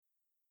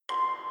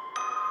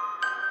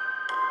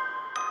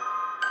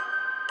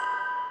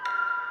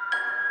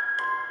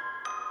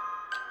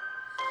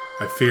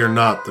I fear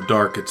not the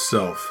dark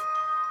itself,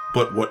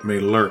 but what may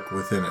lurk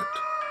within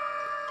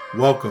it.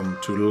 Welcome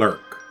to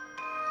Lurk,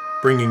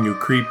 bringing you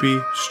creepy,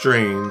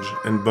 strange,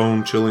 and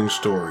bone-chilling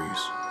stories,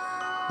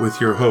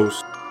 with your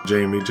host,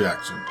 Jamie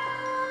Jackson.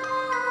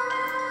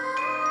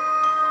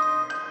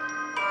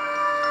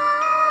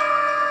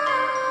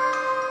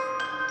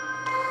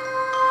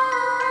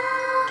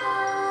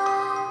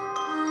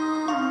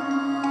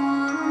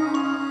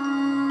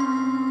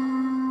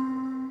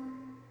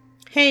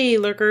 Hey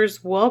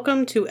Lurkers,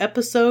 welcome to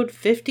episode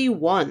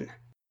 51.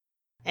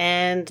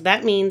 And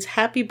that means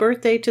happy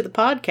birthday to the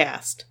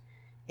podcast.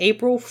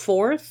 April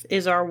 4th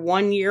is our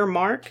 1-year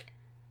mark,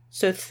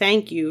 so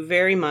thank you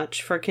very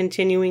much for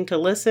continuing to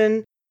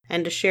listen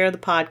and to share the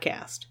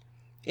podcast.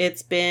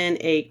 It's been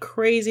a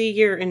crazy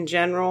year in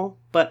general,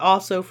 but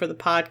also for the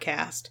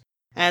podcast,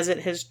 as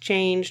it has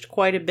changed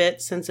quite a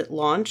bit since it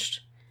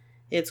launched.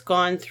 It's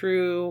gone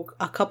through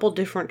a couple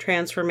different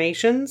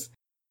transformations,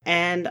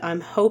 and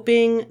I'm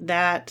hoping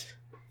that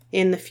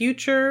in the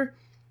future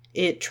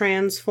it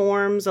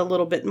transforms a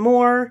little bit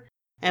more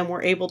and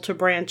we're able to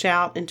branch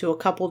out into a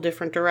couple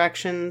different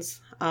directions.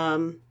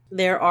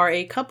 There are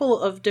a couple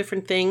of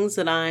different things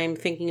that I'm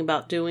thinking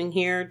about doing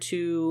here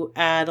to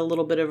add a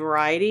little bit of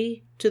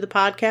variety to the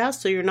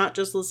podcast. So you're not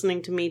just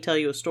listening to me tell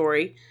you a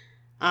story.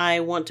 I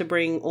want to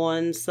bring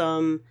on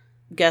some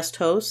guest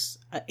hosts.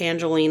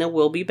 Angelina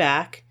will be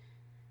back.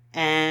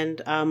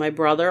 And my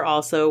brother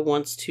also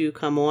wants to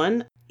come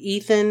on.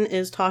 Ethan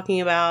is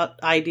talking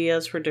about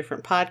ideas for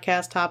different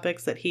podcast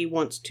topics that he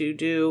wants to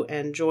do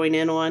and join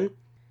in on.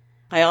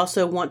 I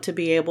also want to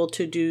be able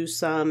to do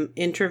some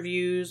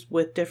interviews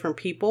with different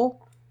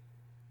people.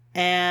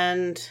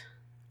 And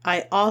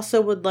I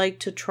also would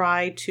like to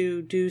try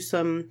to do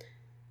some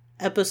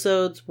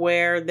episodes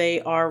where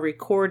they are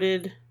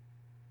recorded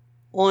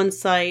on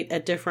site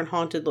at different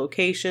haunted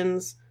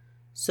locations.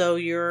 So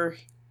you're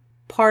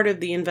part of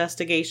the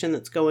investigation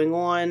that's going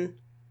on.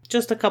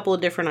 Just a couple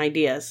of different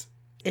ideas.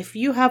 If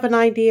you have an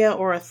idea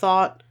or a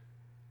thought,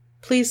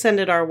 please send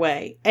it our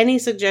way. Any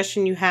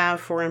suggestion you have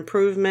for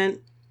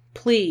improvement,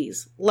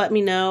 please let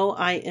me know.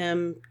 I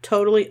am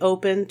totally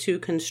open to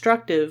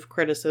constructive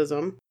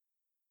criticism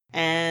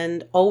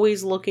and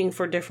always looking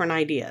for different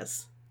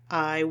ideas.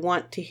 I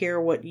want to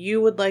hear what you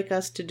would like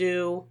us to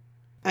do.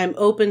 I'm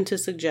open to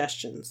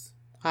suggestions.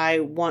 I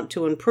want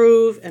to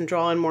improve and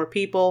draw in more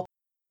people.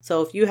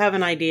 So if you have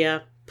an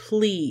idea,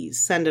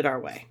 please send it our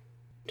way.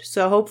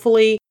 So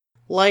hopefully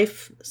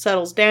life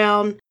settles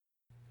down.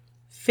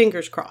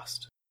 Fingers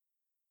crossed.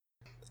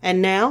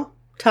 And now,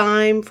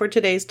 time for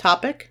today's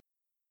topic.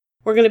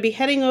 We're going to be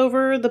heading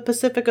over the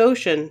Pacific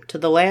Ocean to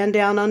the land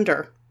down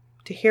under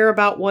to hear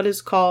about what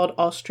is called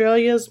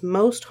Australia's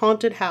most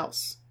haunted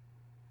house,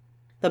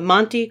 the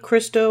Monte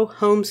Cristo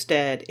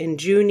Homestead in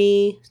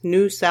Junee,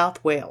 New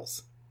South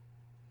Wales.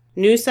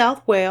 New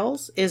South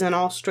Wales is an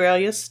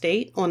Australia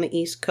state on the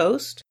east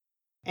coast,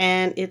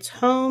 and it's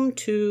home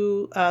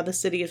to the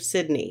city of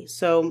Sydney.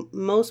 So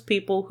most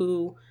people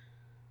who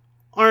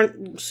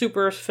aren't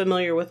super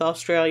familiar with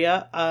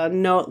Australia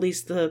know at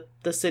least the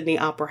Sydney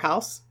Opera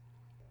House.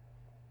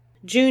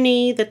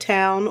 Junee, the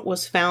town,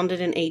 was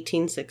founded in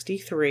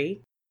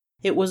 1863.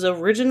 It was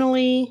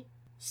originally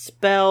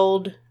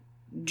spelled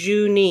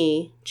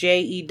Jewnee,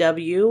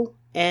 Jewnee.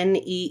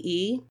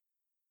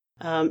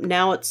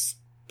 Now it's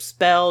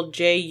spelled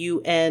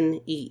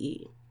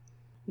Junee.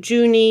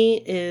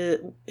 Junee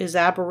is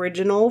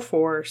Aboriginal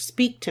for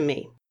speak to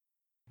me.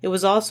 It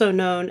was also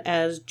known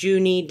as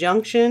Junee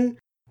Junction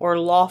or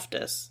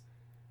Loftus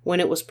when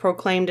it was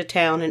proclaimed a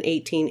town in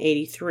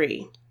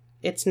 1883.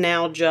 It's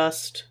now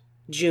just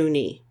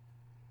Junee.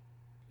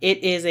 It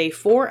is a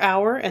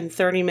 4-hour and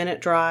 30-minute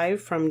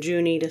drive from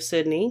Junee to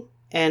Sydney,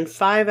 and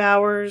 5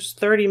 hours,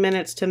 30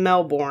 minutes to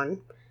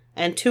Melbourne,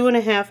 and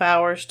 2.5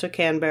 hours to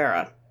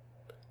Canberra,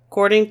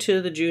 according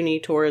to the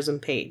Junee tourism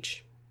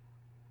page.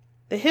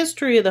 The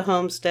history of the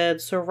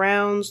homestead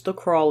surrounds the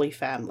Crawley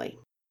family.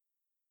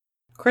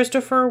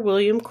 Christopher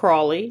William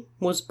Crawley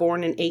was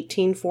born in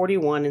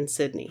 1841 in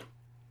Sydney.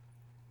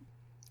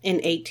 In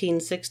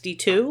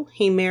 1862,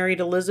 he married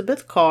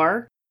Elizabeth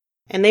Carr,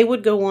 and they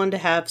would go on to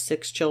have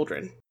 6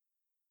 children.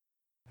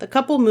 The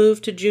couple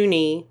moved to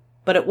Junee,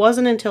 but it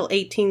wasn't until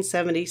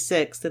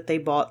 1876 that they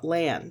bought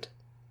land.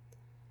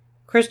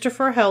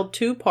 Christopher held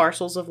 2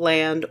 parcels of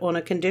land on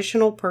a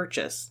conditional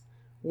purchase,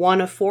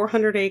 one of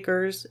 400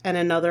 acres and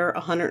another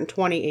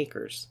 120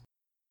 acres.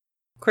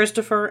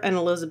 Christopher and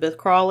Elizabeth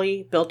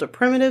Crawley built a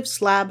primitive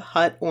slab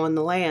hut on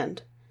the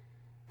land.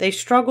 They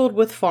struggled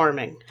with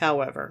farming,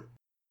 however.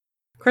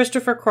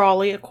 Christopher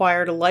Crawley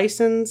acquired a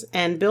license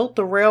and built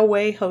the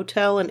Railway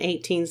Hotel in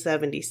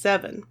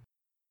 1877.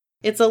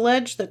 It's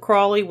alleged that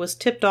Crawley was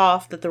tipped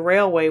off that the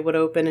railway would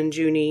open in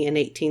Junee in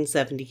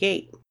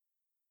 1878.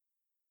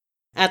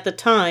 At the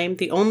time,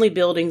 the only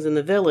buildings in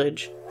the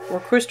village were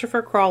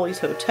Christopher Crawley's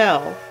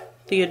hotel,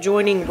 the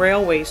adjoining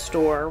railway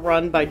store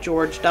run by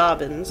George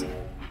Dobbins,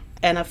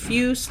 and a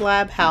few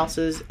slab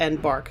houses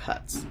and bark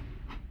huts.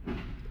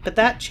 But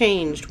that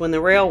changed when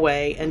the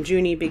railway and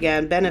Junee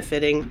began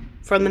benefiting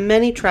from the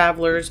many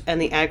travelers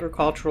and the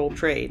agricultural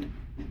trade.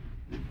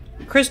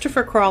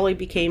 Christopher Crawley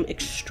became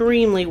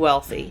extremely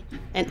wealthy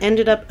and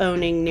ended up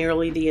owning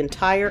nearly the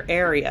entire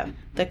area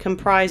that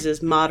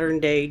comprises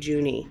modern-day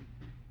Junee.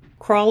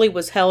 Crawley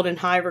was held in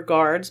high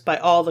regards by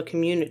all the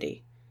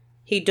community.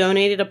 He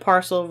donated a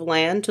parcel of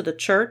land to the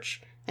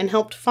church and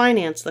helped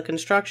finance the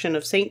construction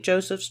of St.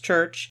 Joseph's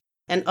Church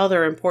and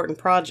other important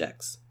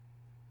projects.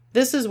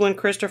 This is when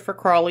Christopher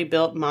Crawley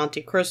built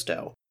Monte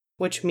Cristo,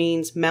 which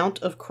means Mount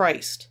of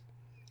Christ.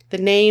 The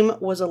name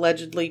was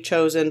allegedly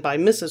chosen by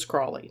Mrs.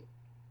 Crawley.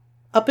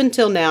 Up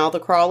until now, the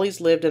Crawleys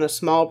lived in a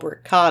small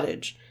brick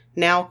cottage,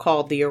 now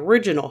called the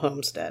original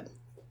homestead.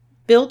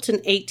 Built in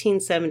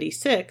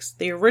 1876,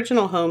 the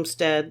original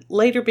homestead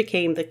later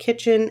became the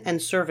kitchen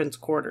and servants'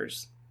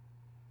 quarters.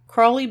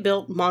 Crawley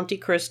built Monte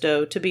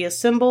Cristo to be a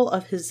symbol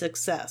of his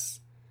success.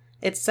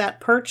 It sat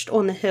perched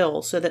on the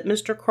hill so that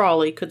Mr.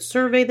 Crawley could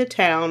survey the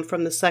town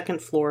from the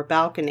second-floor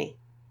balcony.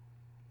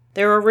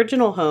 Their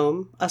original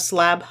home, a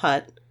slab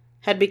hut,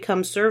 had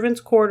become servants'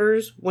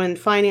 quarters when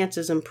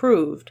finances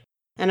improved,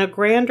 and a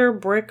grander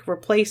brick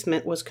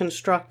replacement was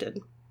constructed.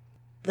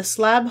 The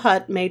slab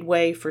hut made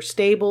way for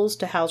stables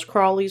to house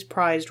Crawley's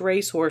prized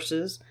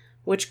racehorses,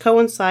 which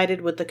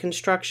coincided with the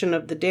construction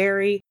of the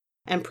dairy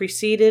and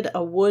preceded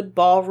a wood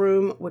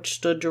ballroom which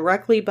stood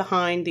directly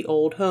behind the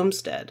old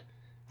homestead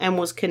and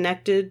was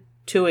connected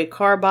to a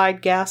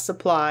carbide gas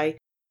supply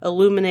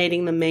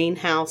illuminating the main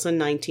house in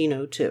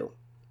 1902.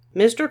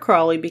 Mr.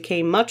 Crawley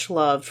became much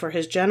loved for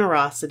his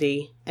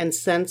generosity and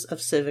sense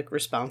of civic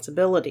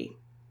responsibility.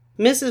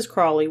 Mrs.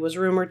 Crawley was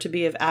rumored to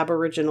be of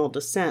Aboriginal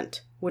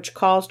descent, which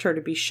caused her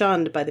to be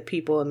shunned by the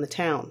people in the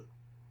town.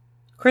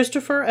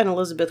 Christopher and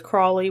Elizabeth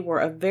Crawley were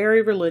a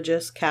very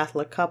religious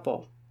Catholic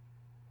couple.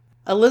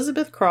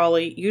 Elizabeth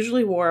Crawley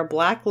usually wore a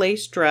black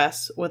lace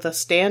dress with a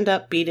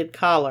stand-up beaded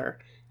collar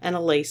and a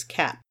lace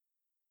cap.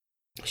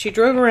 She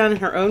drove around in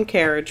her own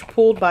carriage,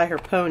 pulled by her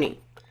pony.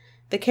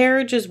 The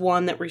carriage is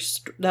one that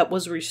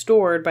was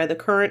restored by the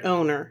current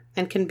owner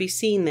and can be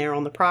seen there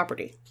on the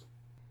property.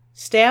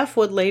 Staff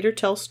would later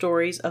tell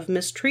stories of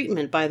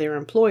mistreatment by their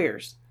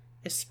employers,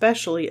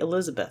 especially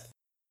Elizabeth.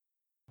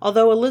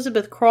 Although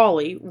Elizabeth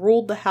Crawley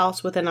ruled the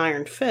house with an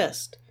iron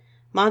fist,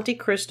 Monte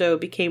Cristo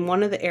became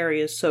one of the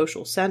area's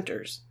social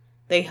centers.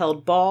 They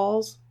held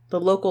balls, the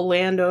local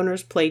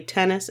landowners played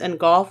tennis and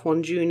golf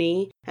on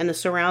Junee and the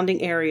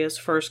surrounding area's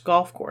first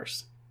golf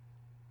course.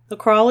 The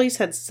Crawleys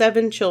had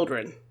 7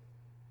 children.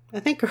 I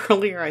think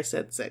earlier I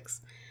said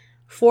 6.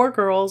 4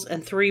 girls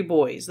and 3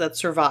 boys that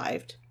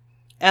survived.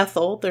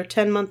 Ethel, their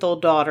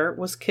 10-month-old daughter,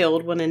 was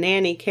killed when a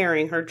nanny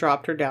carrying her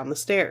dropped her down the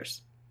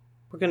stairs.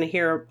 We're going to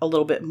hear a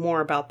little bit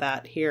more about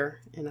that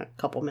here in a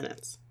couple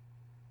minutes.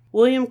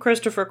 William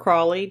Christopher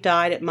Crawley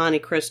died at Monte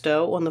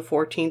Cristo on the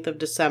 14th of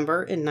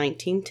December in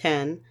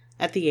 1910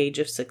 at the age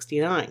of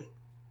 69.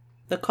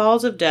 The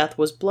cause of death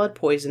was blood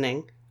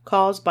poisoning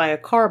caused by a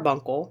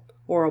carbuncle,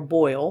 or a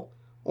boil,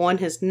 on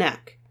his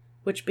neck,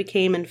 which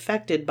became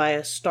infected by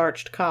a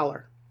starched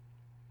collar.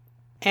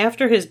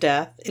 After his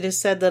death, it is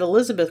said that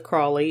Elizabeth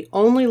Crawley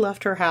only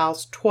left her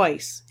house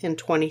twice in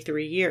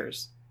 23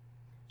 years.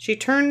 She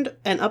turned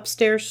an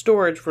upstairs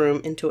storage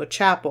room into a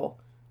chapel,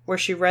 where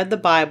she read the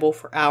Bible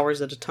for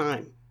hours at a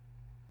time.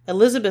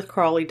 Elizabeth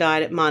Crawley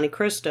died at Monte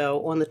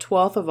Cristo on the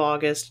 12th of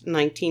August,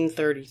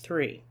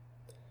 1933.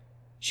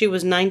 She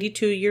was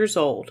 92 years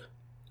old.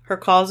 Her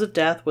cause of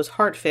death was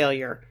heart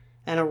failure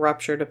and a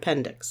ruptured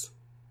appendix.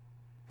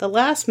 The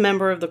last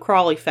member of the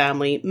Crawley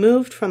family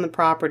moved from the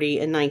property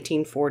in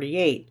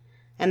 1948,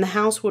 and the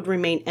house would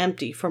remain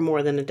empty for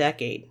more than a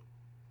decade.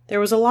 There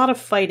was a lot of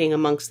fighting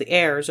amongst the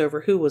heirs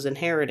over who was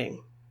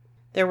inheriting.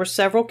 There were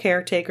several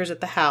caretakers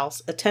at the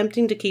house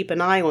attempting to keep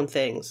an eye on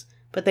things,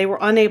 but they were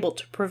unable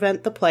to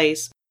prevent the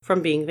place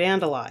from being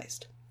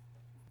vandalized.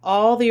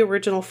 All the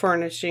original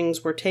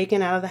furnishings were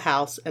taken out of the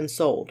house and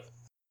sold.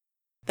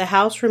 The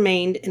house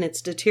remained in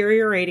its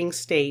deteriorating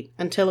state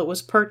until it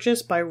was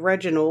purchased by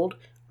Reginald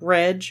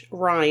Reg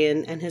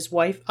Ryan and his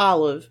wife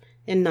Olive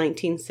in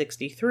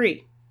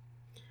 1963.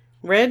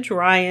 Reg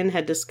Ryan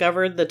had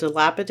discovered the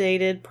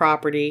dilapidated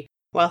property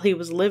while he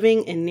was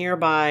living in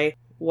nearby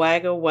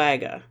Wagga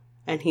Wagga,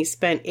 and he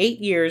spent 8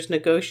 years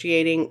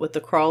negotiating with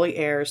the Crawley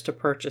heirs to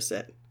purchase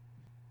it.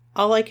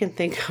 All I can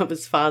think of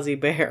is Fozzie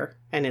Bear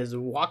and his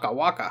Waka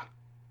Waka.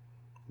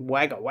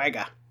 Wagga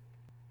Wagga.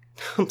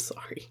 I'm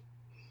sorry.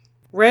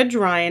 Reg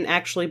Ryan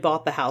actually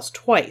bought the house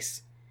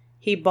twice.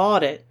 He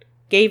bought it,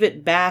 gave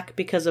it back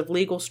because of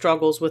legal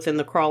struggles within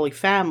the Crawley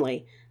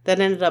family,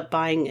 that ended up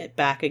buying it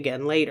back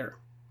again later.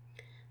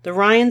 The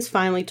Ryans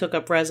finally took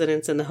up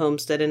residence in the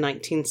homestead in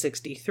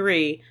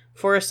 1963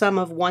 for a sum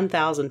of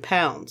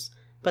 £1,000,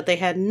 but they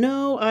had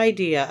no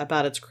idea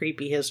about its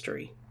creepy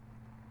history.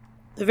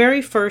 The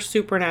very first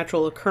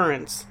supernatural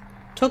occurrence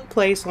took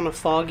place on a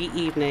foggy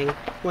evening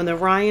when the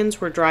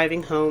Ryans were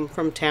driving home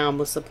from town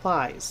with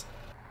supplies.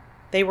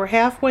 They were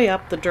halfway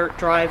up the dirt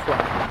driveway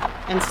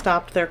and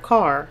stopped their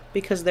car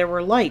because there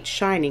were lights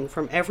shining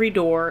from every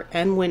door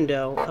and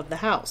window of the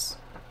house.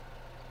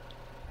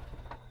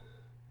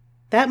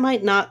 That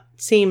might not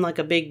seem like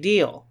a big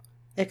deal,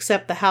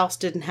 except the house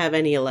didn't have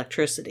any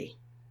electricity.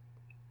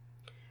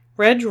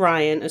 Reg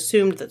Ryan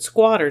assumed that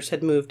squatters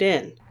had moved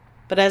in,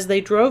 but as they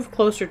drove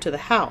closer to the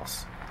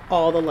house,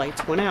 all the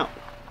lights went out.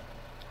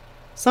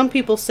 Some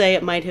people say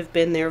it might have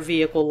been their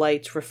vehicle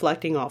lights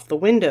reflecting off the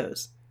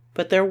windows,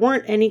 but there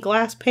weren't any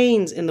glass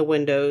panes in the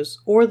windows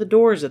or the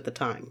doors at the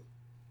time.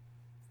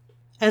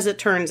 As it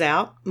turns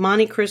out,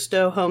 Monte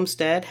Cristo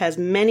Homestead has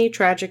many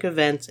tragic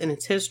events in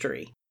its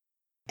history,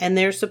 and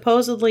there's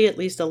supposedly at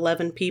least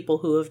 11 people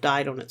who have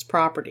died on its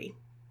property.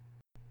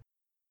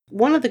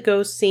 One of the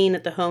ghosts seen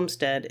at the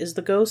homestead is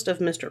the ghost of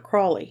Mr.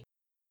 Crawley.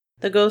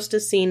 The ghost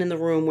is seen in the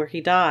room where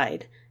he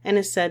died, and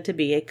is said to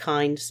be a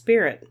kind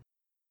spirit.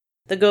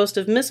 The ghost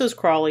of Mrs.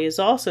 Crawley is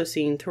also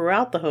seen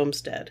throughout the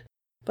homestead,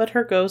 but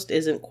her ghost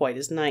isn't quite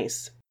as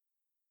nice.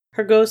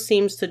 Her ghost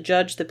seems to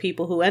judge the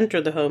people who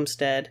enter the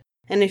homestead,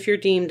 and if you're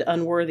deemed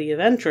unworthy of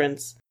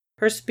entrance,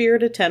 her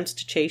spirit attempts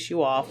to chase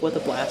you off with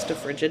a blast of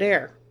frigid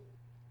air.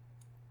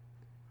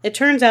 It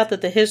turns out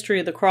that the history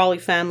of the Crawley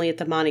family at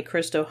the Monte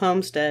Cristo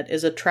homestead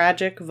is a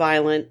tragic,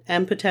 violent,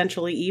 and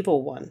potentially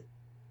evil one.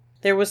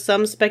 There was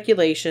some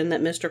speculation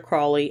that Mr.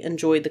 Crawley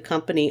enjoyed the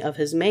company of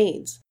his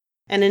maids,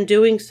 and in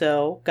doing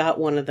so, got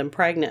one of them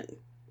pregnant.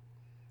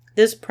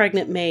 This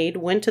pregnant maid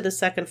went to the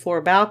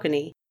second-floor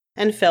balcony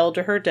and fell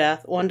to her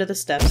death onto the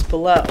steps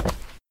below.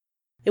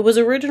 It was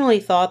originally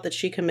thought that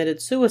she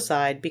committed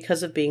suicide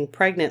because of being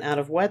pregnant out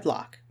of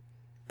wedlock,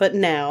 but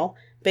now,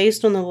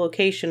 based on the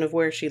location of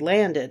where she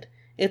landed,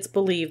 it's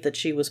believed that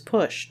she was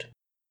pushed.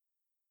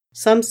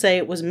 Some say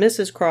it was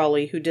Mrs.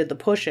 Crawley who did the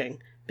pushing,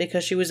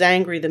 because she was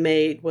angry the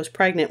maid was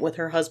pregnant with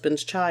her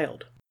husband's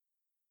child.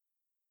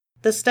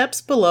 The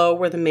steps below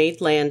where the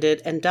maid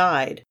landed and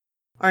died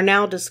are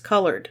now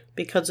discolored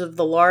because of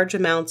the large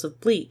amounts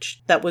of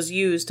bleach that was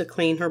used to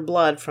clean her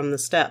blood from the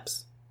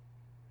steps.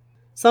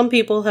 Some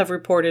people have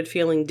reported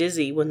feeling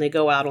dizzy when they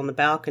go out on the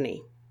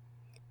balcony,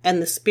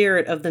 and the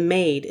spirit of the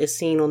maid is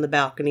seen on the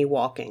balcony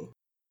walking.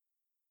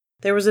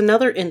 There was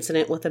another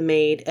incident with a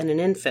maid and an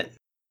infant.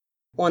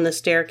 On the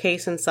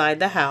staircase inside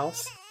the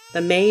house,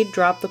 the maid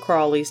dropped the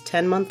Crawleys'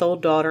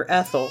 10-month-old daughter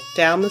Ethel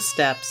down the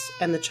steps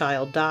and the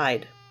child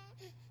died.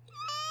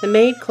 The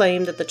maid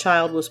claimed that the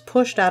child was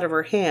pushed out of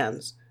her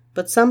hands,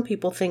 but some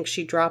people think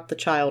she dropped the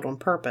child on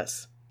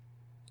purpose.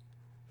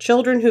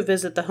 Children who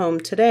visit the home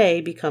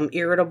today become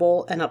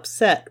irritable and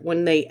upset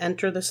when they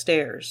enter the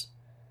stairs.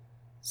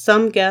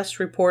 Some guests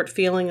report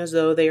feeling as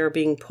though they are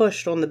being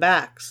pushed on the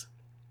backs,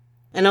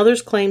 and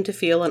others claim to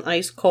feel an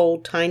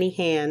ice-cold, tiny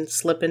hand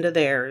slip into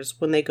theirs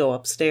when they go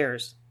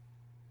upstairs.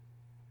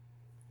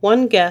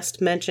 One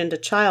guest mentioned a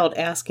child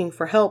asking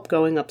for help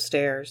going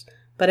upstairs,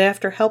 but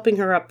after helping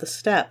her up the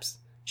steps,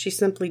 she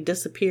simply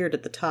disappeared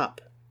at the top.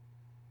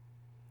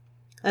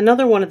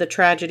 Another one of the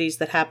tragedies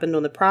that happened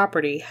on the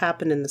property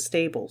happened in the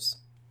stables.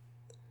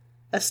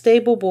 A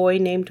stable boy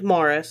named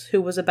Morris,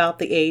 who was about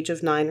the age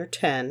of 9 or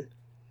 10,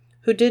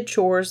 who did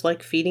chores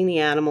like feeding the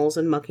animals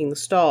and mucking the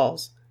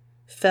stalls,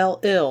 fell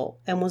ill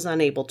and was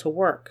unable to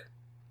work.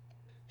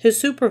 His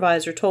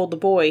supervisor told the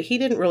boy he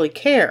didn't really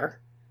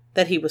care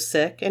that he was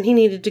sick and he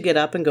needed to get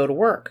up and go to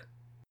work.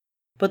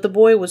 But the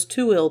boy was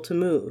too ill to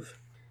move.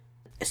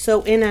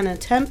 So in an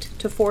attempt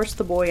to force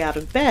the boy out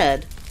of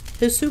bed,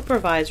 his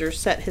supervisor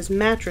set his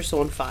mattress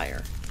on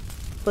fire.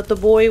 But the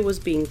boy was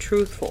being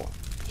truthful.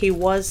 He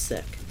was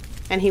sick,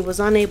 and he was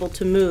unable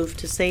to move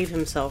to save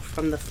himself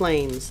from the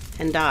flames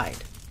and died.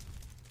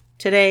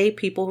 Today,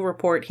 people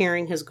report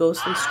hearing his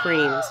ghostly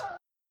screams.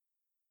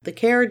 The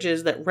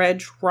carriages that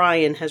Reg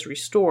Ryan has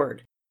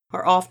restored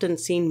are often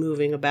seen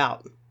moving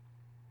about.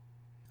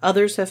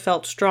 Others have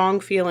felt strong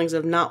feelings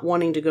of not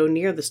wanting to go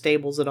near the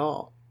stables at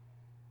all.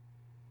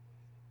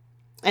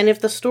 And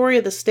if the story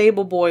of the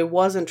stable boy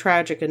wasn't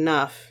tragic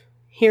enough,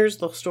 here's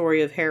the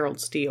story of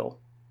Harold Steele.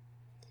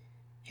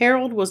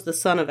 Harold was the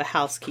son of a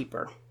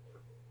housekeeper.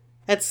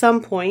 At some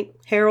point,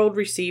 Harold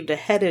received a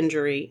head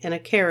injury in a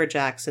carriage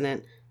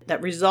accident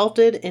that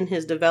resulted in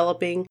his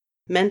developing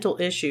mental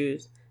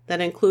issues that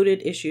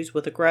included issues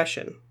with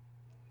aggression.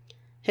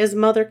 His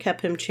mother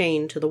kept him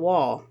chained to the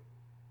wall.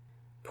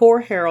 Poor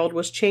Harold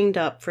was chained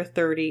up for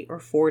 30 or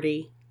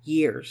 40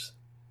 years.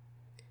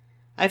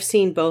 I've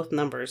seen both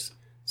numbers.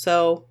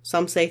 So,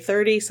 some say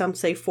 30, some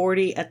say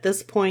 40. At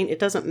this point, it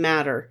doesn't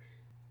matter.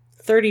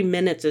 30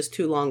 minutes is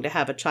too long to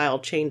have a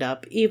child chained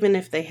up, even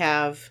if they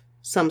have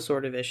some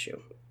sort of issue.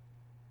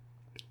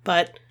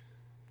 But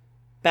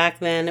back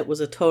then, it was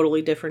a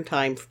totally different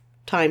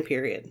time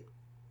period.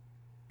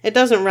 It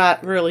doesn't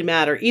really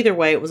matter. Either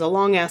way, it was a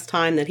long-ass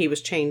time that he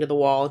was chained to the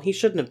wall, and he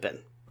shouldn't have been.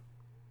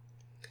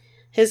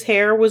 His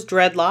hair was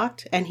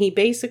dreadlocked, and he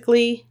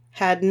basically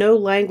had no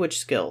language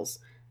skills,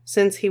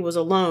 since he was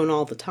alone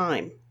all the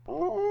time.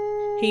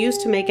 He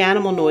used to make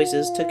animal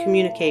noises to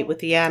communicate with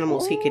the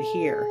animals he could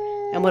hear,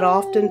 and would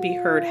often be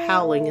heard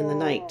howling in the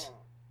night.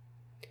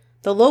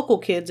 The local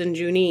kids in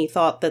Junee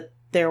thought that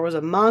there was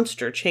a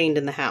monster chained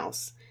in the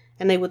house,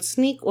 and they would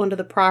sneak onto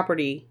the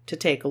property to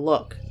take a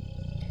look.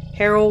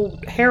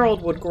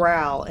 Harold would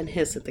growl and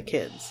hiss at the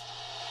kids.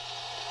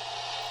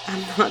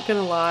 I'm not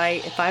gonna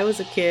lie, if I was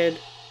a kid,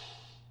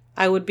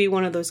 I would be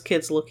one of those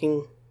kids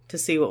looking to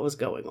see what was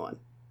going on.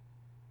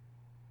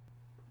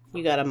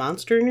 You got a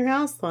monster in your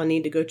house? Well, I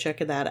need to go check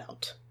that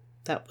out.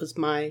 That was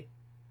my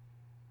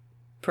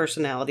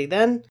personality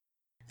then.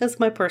 That's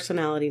my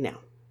personality now.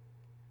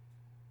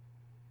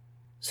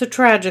 So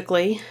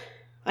tragically,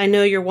 I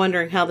know you're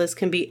wondering how this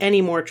can be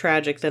any more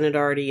tragic than it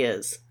already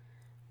is.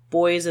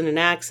 Boy is in an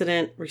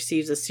accident,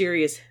 receives a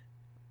serious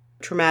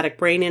traumatic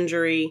brain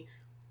injury,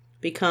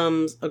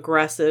 becomes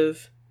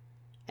aggressive,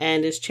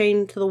 and is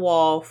chained to the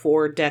wall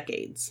for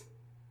decades.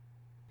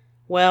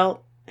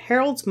 Well,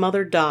 Harold's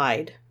mother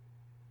died,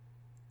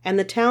 and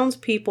the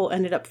townspeople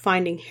ended up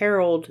finding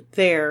Harold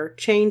there,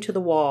 chained to the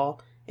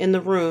wall, in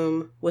the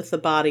room with the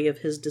body of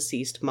his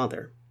deceased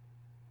mother.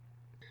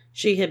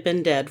 She had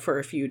been dead for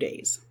a few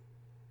days.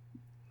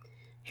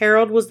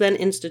 Harold was then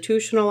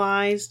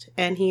institutionalized,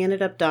 and he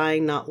ended up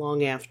dying not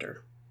long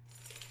after.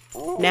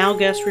 Now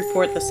guests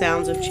report the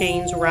sounds of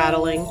chains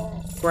rattling,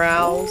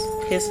 growls,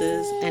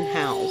 hisses, and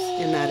howls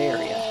in that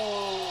area.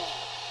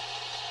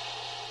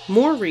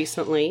 More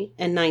recently,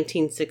 in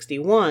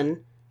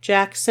 1961,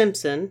 Jack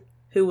Simpson,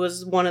 who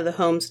was one of the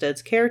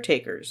homestead's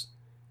caretakers,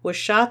 was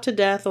shot to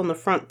death on the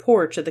front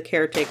porch of the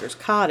caretaker's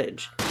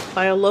cottage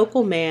by a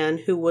local man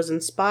who was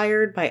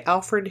inspired by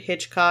Alfred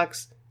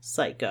Hitchcock's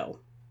Psycho.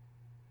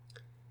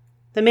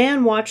 The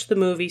man watched the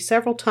movie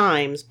several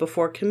times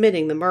before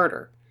committing the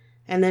murder,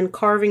 and then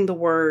carving the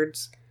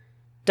words,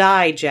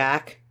 "Die,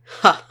 Jack,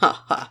 ha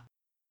ha ha,"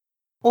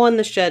 on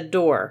the shed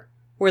door,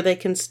 where they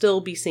can still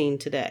be seen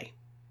today.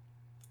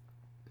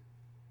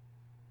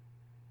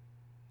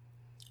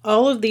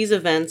 All of these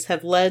events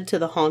have led to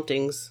the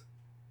hauntings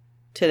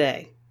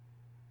today.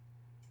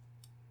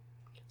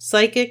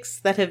 Psychics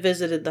that have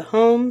visited the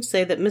home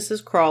say that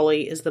Mrs.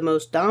 Crawley is the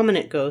most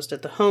dominant ghost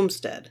at the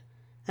homestead,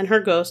 and her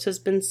ghost has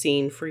been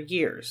seen for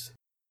years.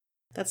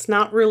 That's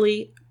not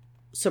really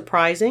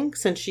surprising,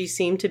 since she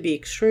seemed to be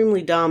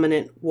extremely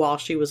dominant while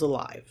she was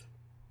alive.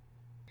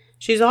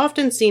 She's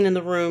often seen in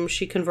the room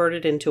she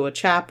converted into a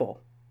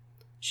chapel.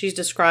 She's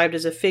described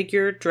as a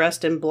figure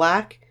dressed in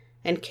black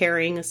and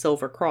carrying a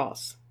silver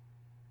cross.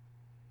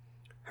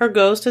 Her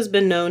ghost has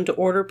been known to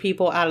order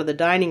people out of the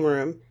dining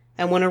room,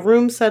 and when a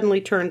room suddenly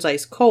turns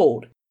ice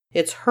cold,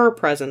 it's her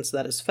presence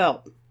that is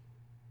felt.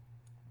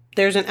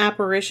 There's an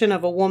apparition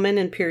of a woman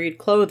in period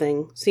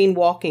clothing seen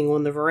walking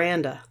on the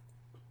veranda.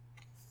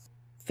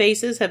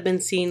 Faces have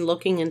been seen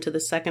looking into the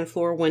second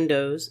floor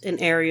windows in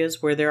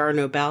areas where there are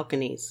no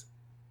balconies.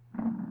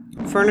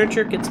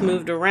 Furniture gets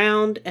moved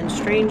around, and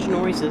strange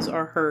noises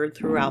are heard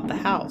throughout the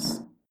house.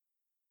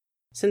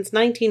 Since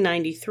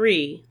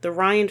 1993, the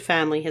Ryan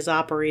family has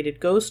operated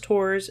ghost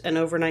tours and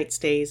overnight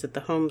stays at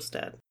the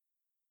homestead.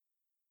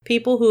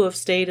 People who have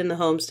stayed in the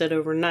homestead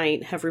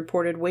overnight have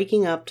reported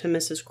waking up to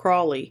Mrs.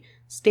 Crawley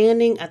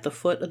standing at the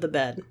foot of the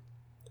bed.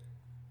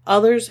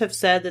 Others have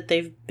said that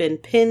they've been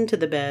pinned to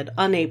the bed,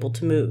 unable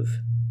to move.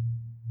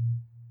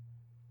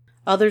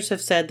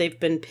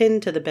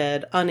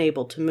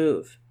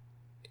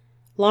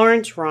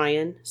 Lawrence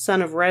Ryan,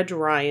 son of Reg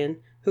Ryan,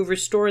 who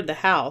restored the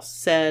house,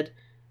 said,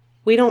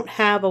 "We don't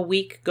have a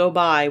week go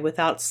by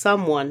without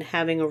someone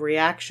having a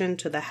reaction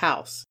to the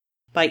house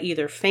by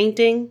either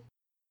fainting,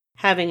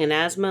 having an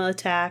asthma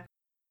attack,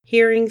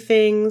 hearing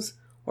things,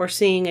 or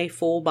seeing a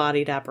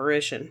full-bodied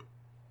apparition.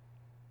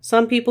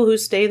 Some people who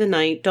stay the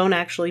night don't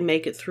actually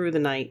make it through the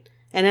night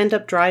and end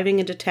up driving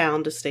into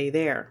town to stay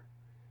there.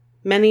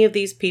 Many of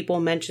these people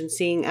mention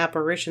seeing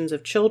apparitions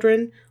of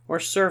children or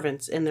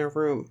servants in their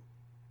room."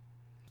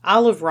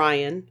 Olive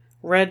Ryan,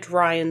 Reg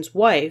Ryan's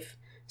wife,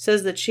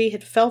 says that she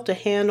had felt a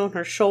hand on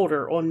her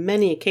shoulder on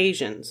many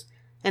occasions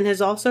and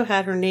has also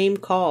had her name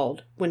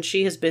called when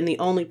she has been the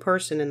only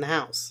person in the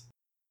house.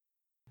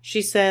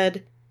 She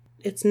said,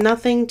 "It's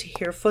nothing to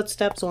hear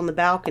footsteps on the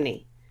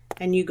balcony,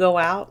 and you go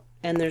out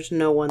and there's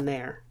no one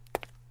there."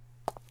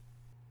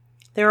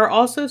 There are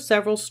also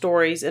several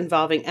stories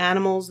involving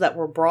animals that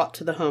were brought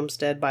to the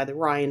homestead by the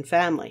Ryan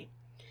family.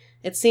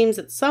 It seems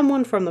that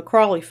someone from the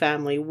Crawley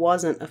family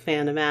wasn't a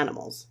fan of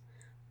animals.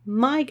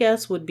 My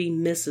guess would be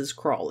Mrs.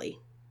 Crawley.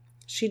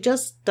 She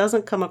just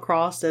doesn't come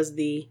across as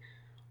the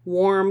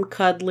warm,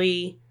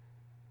 cuddly,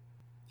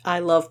 I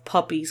love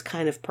puppies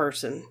kind of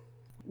person.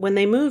 When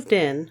they moved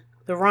in,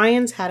 the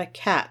Ryans had a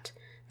cat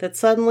that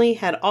suddenly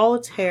had all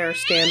its hair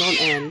stand on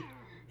end.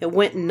 It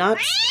went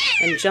nuts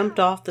and jumped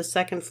off the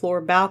second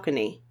floor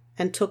balcony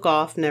and took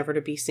off never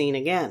to be seen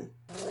again.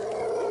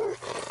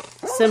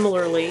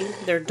 Similarly,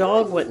 their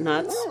dog went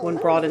nuts when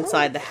brought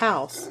inside the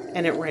house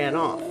and it ran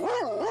off.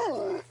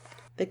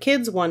 The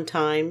kids one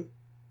time,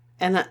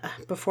 and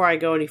before I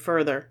go any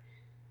further,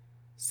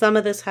 some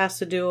of this has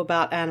to do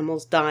about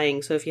animals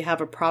dying, so if you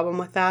have a problem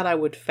with that, I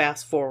would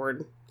fast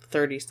forward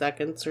 30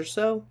 seconds or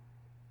so.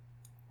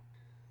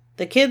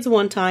 The kids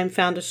one time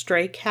found a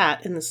stray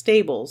cat in the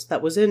stables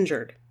that was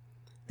injured.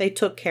 They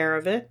took care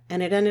of it,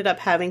 and it ended up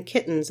having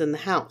kittens in the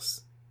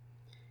house.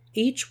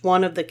 Each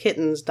one of the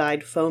kittens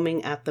died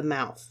foaming at the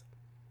mouth.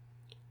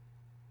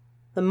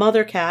 The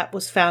mother cat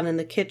was found in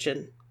the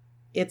kitchen.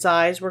 Its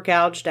eyes were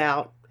gouged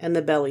out, and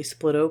the belly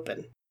split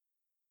open.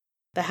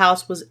 The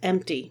house was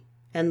empty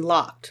and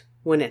locked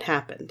when it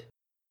happened.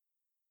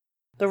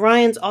 The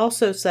Ryans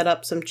also set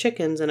up some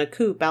chickens in a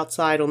coop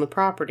outside on the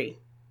property.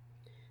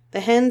 The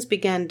hens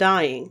began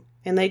dying,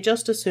 and they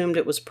just assumed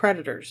it was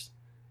predators.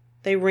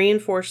 They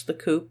reinforced the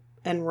coop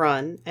and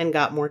run and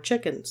got more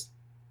chickens.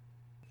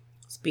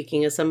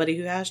 Speaking as somebody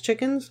who has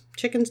chickens,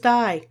 chickens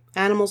die.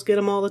 Animals get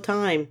them all the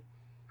time.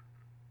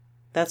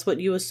 That's what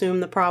you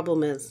assume the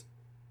problem is.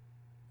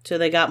 So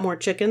they got more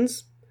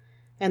chickens,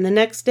 and the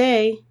next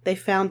day they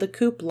found the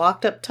coop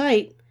locked up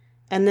tight,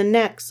 and the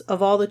necks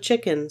of all the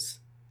chickens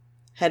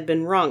had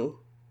been wrung.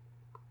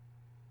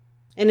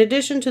 In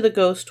addition to the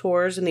ghost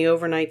tours and the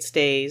overnight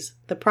stays,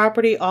 the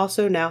property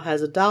also now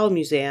has a doll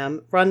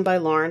museum run by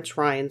Lawrence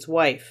Ryan's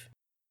wife.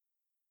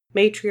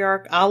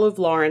 Matriarch Olive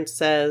Lawrence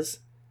says,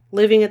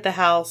 "Living at the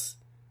house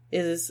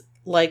is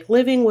like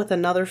living with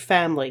another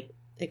family,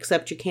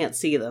 except you can't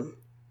see them."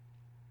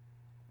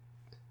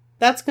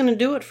 That's going to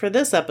do it for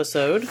this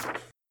episode.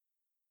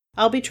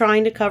 I'll be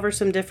trying to cover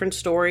some different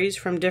stories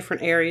from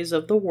different areas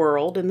of the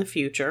world in the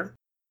future.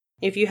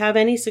 If you have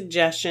any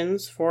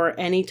suggestions for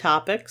any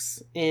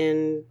topics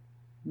in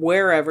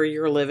wherever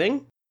you're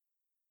living,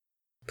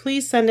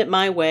 please send it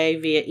my way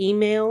via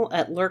email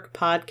at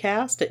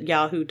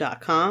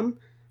lurkpodcast@yahoo.com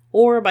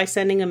or by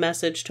sending a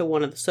message to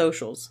one of the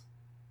socials.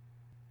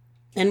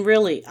 And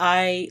really,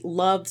 I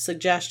love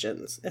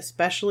suggestions,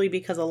 especially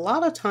because a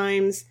lot of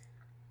times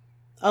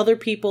other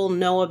people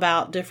know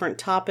about different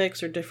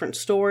topics or different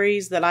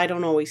stories that I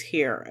don't always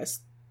hear,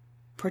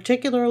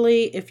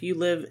 particularly if you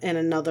live in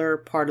another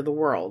part of the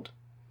world.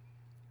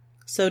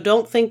 So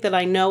don't think that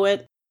I know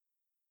it.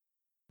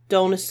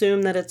 Don't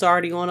assume that it's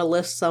already on a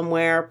list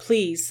somewhere.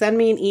 Please send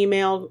me an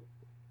email,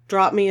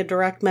 drop me a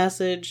direct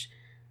message,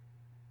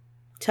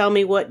 tell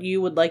me what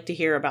you would like to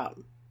hear about.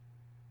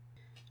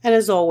 And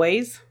as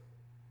always,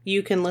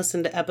 you can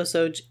listen to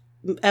episodes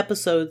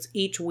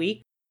each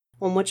week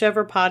on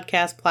whichever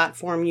podcast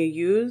platform you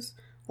use,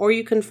 or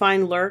you can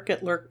find Lurk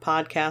at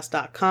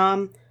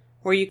lurkpodcast.com,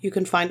 where you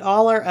can find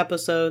all our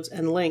episodes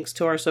and links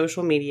to our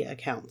social media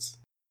accounts.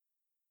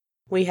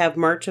 We have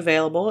merch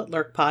available at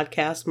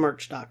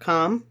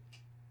lurkpodcastmerch.com.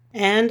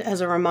 And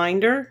as a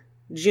reminder,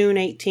 June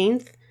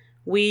 18th,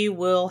 we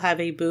will have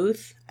a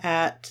booth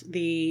at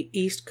the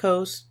East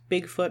Coast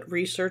Bigfoot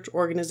Research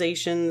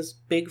Organization's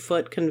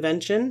Bigfoot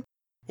Convention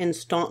in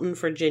Staunton,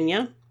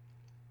 Virginia.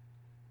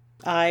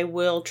 I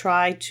will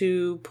try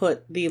to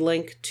put the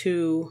link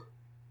to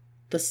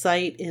the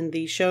site in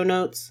the show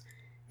notes.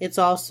 It's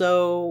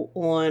also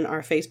on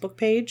our Facebook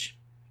page.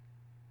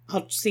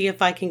 I'll see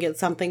if I can get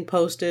something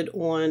posted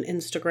on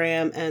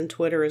Instagram and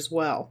Twitter as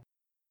well.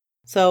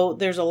 So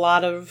there's a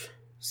lot of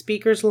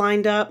speakers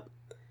lined up.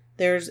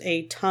 There's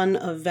a ton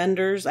of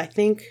vendors. I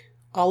think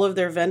all of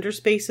their vendor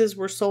spaces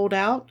were sold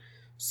out.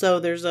 So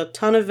there's a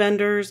ton of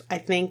vendors. I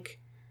think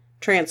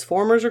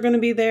Transformers are going to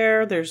be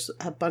there. There's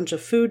a bunch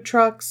of food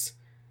trucks.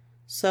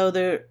 So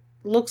there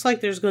looks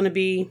like there's going to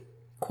be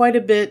quite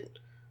a bit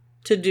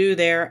to do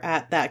there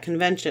at that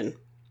convention.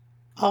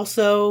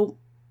 Also,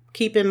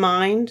 keep in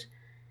mind,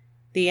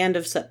 the end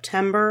of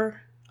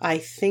September, I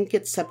think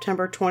it's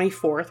September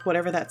 24th,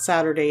 whatever that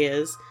Saturday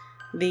is,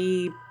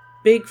 the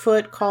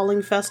Bigfoot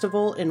Calling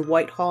Festival in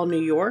Whitehall, New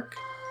York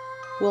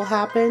will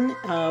happen.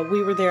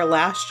 We were there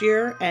last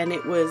year and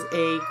it was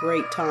a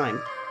great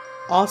time.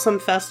 Awesome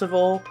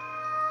festival,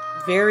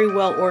 very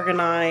well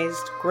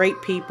organized,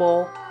 great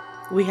people.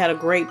 We had a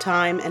great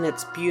time and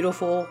it's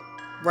beautiful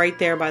right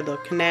there by the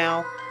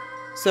canal.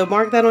 So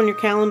mark that on your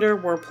calendar.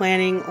 We're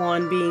planning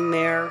on being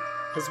there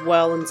as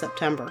well in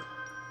September.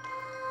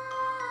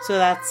 So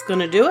that's going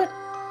to do it.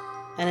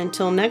 And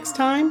until next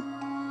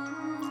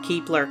time,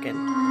 keep lurking.